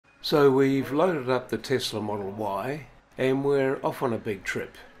So we've loaded up the Tesla Model Y and we're off on a big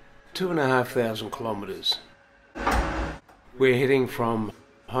trip. 2,500 kilometres. We're heading from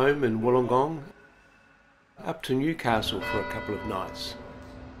home in Wollongong up to Newcastle for a couple of nights.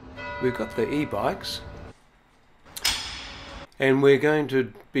 We've got the e-bikes and we're going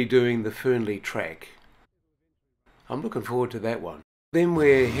to be doing the Fernley track. I'm looking forward to that one. Then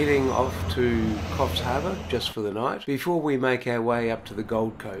we're heading off to COFFS Harbour just for the night before we make our way up to the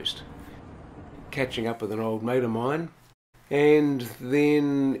Gold Coast, catching up with an old mate of mine, and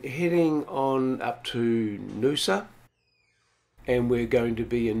then heading on up to Noosa, and we're going to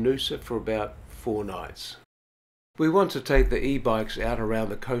be in Noosa for about 4 nights. We want to take the e-bikes out around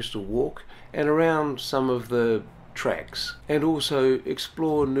the coastal walk and around some of the tracks, and also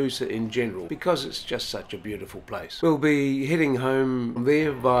explore Noosa in general because it's just such a beautiful place. We'll be heading home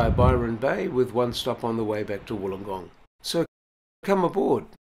there via Byron Bay with one stop on the way back to Wollongong. So come aboard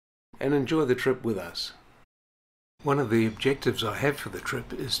and enjoy the trip with us. One of the objectives I have for the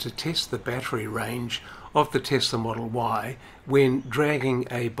trip is to test the battery range of the Tesla Model Y when dragging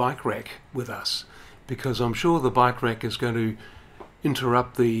a bike rack with us, because I'm sure the bike rack is going to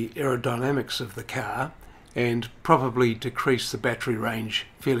interrupt the aerodynamics of the car and probably decrease the battery range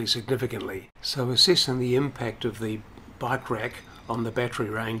fairly significantly. So assessing the impact of the bike rack on the battery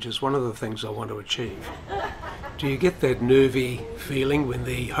range is one of the things I want to achieve. Do you get that nervy feeling when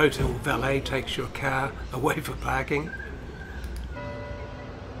the hotel valet takes your car away for parking?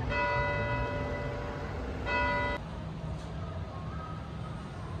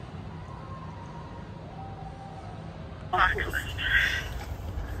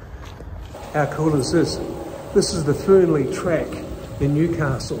 How cool is this? This is the Fernley track in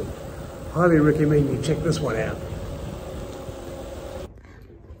Newcastle. Highly recommend you check this one out.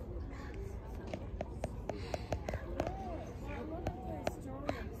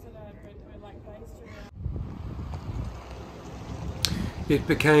 It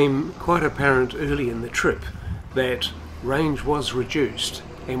became quite apparent early in the trip that range was reduced,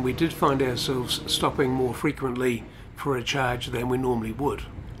 and we did find ourselves stopping more frequently for a charge than we normally would.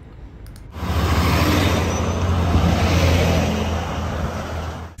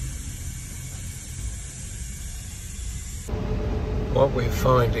 What we're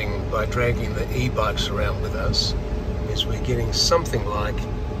finding by dragging the e-bikes around with us is we're getting something like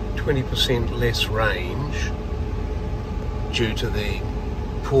 20% less range due to the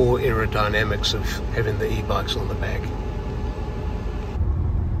poor aerodynamics of having the e-bikes on the back.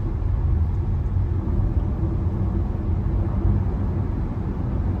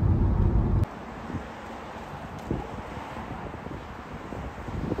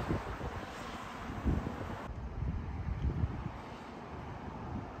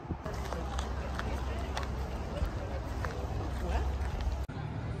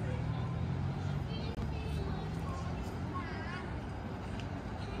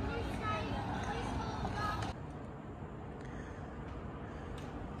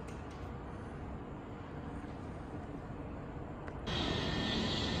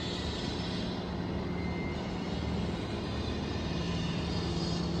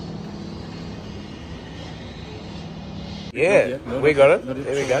 Yeah, we got it. There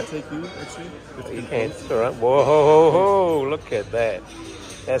we go. You can. It's all right. Whoa, ho, ho, look at that.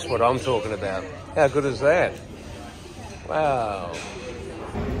 That's what I'm talking about. How good is that? Wow.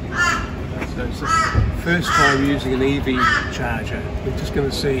 So it's the first time using an EVIE charger. We're just going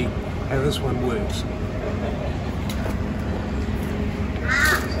to see how this one works.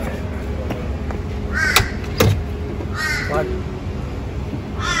 Like,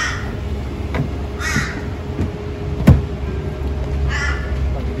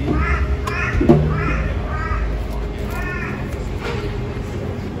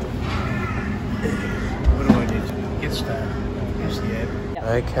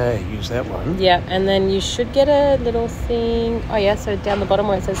 okay, use that one. Yeah, and then you should get a little thing. Oh yeah, so down the bottom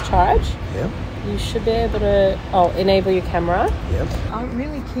where it says charge. Yeah. You should be able to enable your camera. Yep. I'm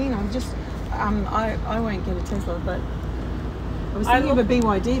really keen. I'm just I won't get a Tesla, but I was thinking of a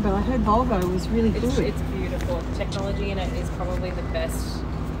BYD, but I heard Volvo was really good. It's beautiful. The technology in it is probably the best.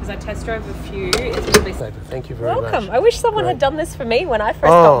 Because I test drove a few. It's really. Thank you very much. Welcome. I wish someone had done this for me when I first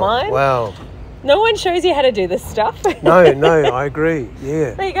got mine. Wow. No one shows you how to do this stuff. No, I agree.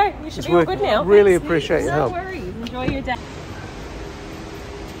 Yeah. There you go. You should be all good now. Really appreciate your help. No worries. Enjoy your day.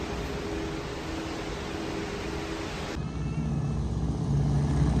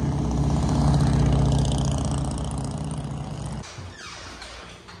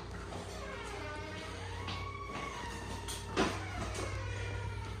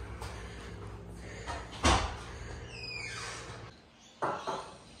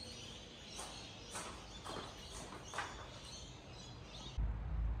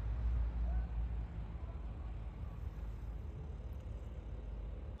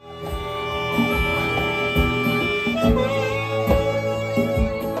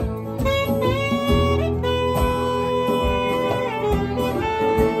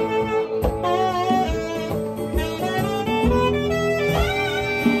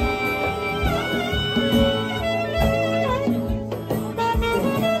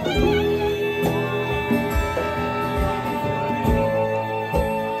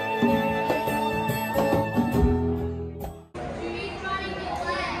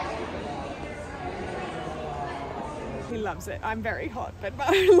 I'm very hot, but my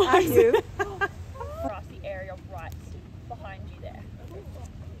own life. Are you? Grassy area right behind you there.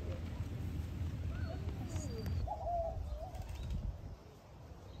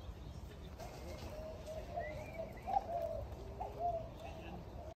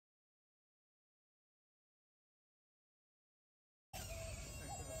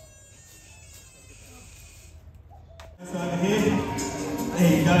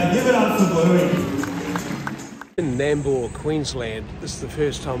 There you go, give it up for Blue. In Nambour, Queensland, this is the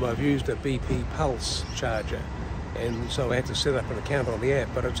first time I've used a BP Pulse charger, and so I had to set up an account on the app,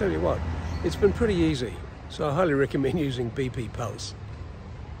 but I tell you what, it's been pretty easy, so I highly recommend using BP Pulse.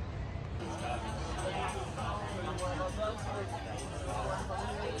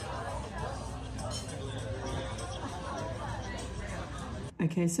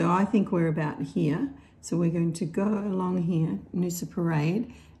 Okay, so I think we're about here. So we're going to go along here, Noosa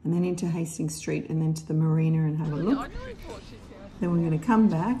Parade, and then into Hastings Street, and then to the marina and have a look. Then we're going to come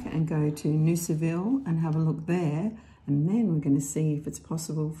back and go to NEWCASTLE and have a look there, and then we're going to see if it's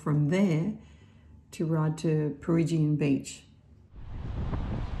possible from there to ride to Peregian Beach.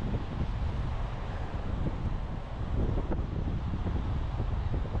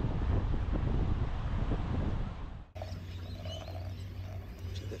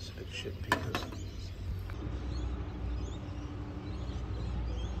 That's a bit shit because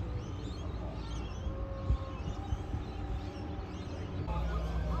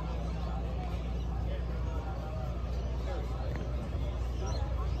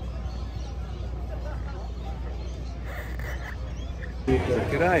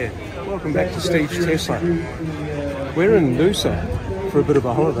G'day, welcome back to Steve's Tesla. We're in Noosa for a bit of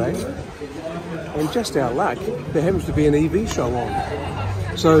a holiday, and just our luck, there happens to be an EVIE show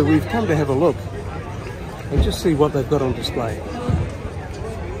on. So we've come to have a look and just see what they've got on display.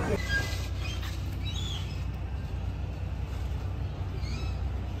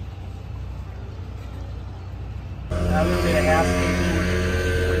 A little bit of housekeeping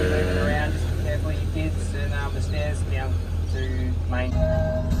when you're moving around, just be careful of your kids, and the stairs down to main.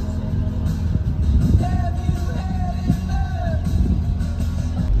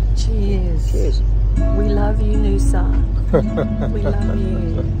 Cheers. Cheers. We love you, Noosa. We love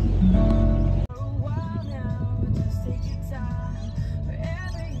you.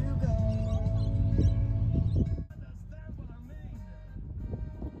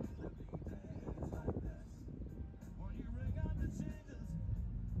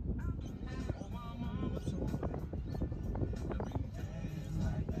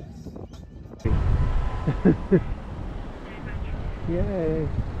 Yay!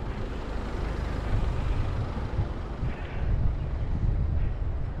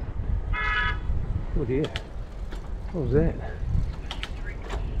 Oh dear, what was that?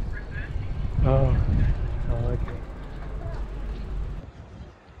 Oh, okay.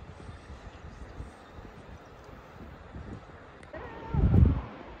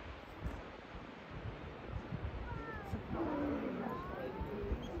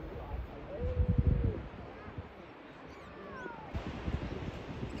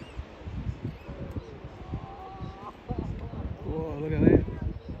 Whoa, look at that.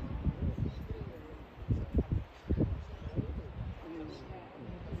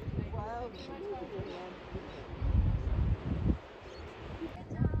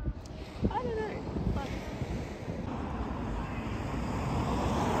 I don't know.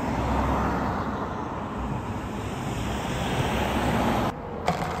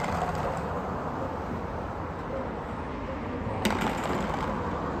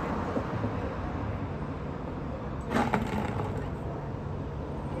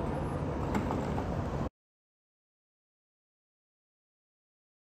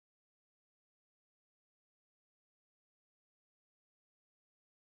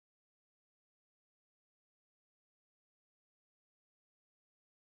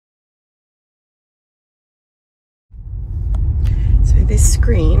 This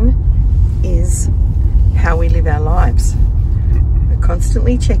screen is how we live our lives. We're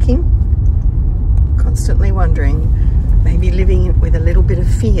constantly checking, constantly wondering, maybe living with a little bit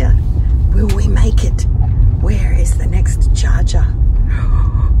of fear. Will we make it? Where is the next charger?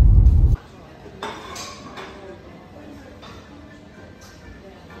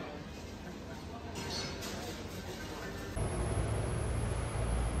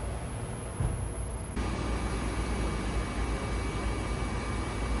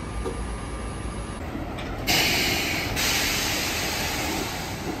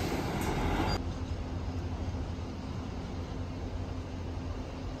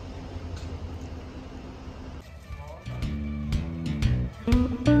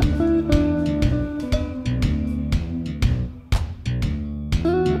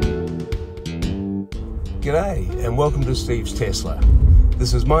 G'day and welcome to Steve's Tesla.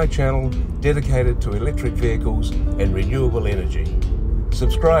 This is my channel dedicated to electric vehicles and renewable energy.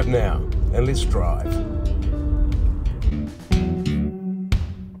 Subscribe now and let's drive.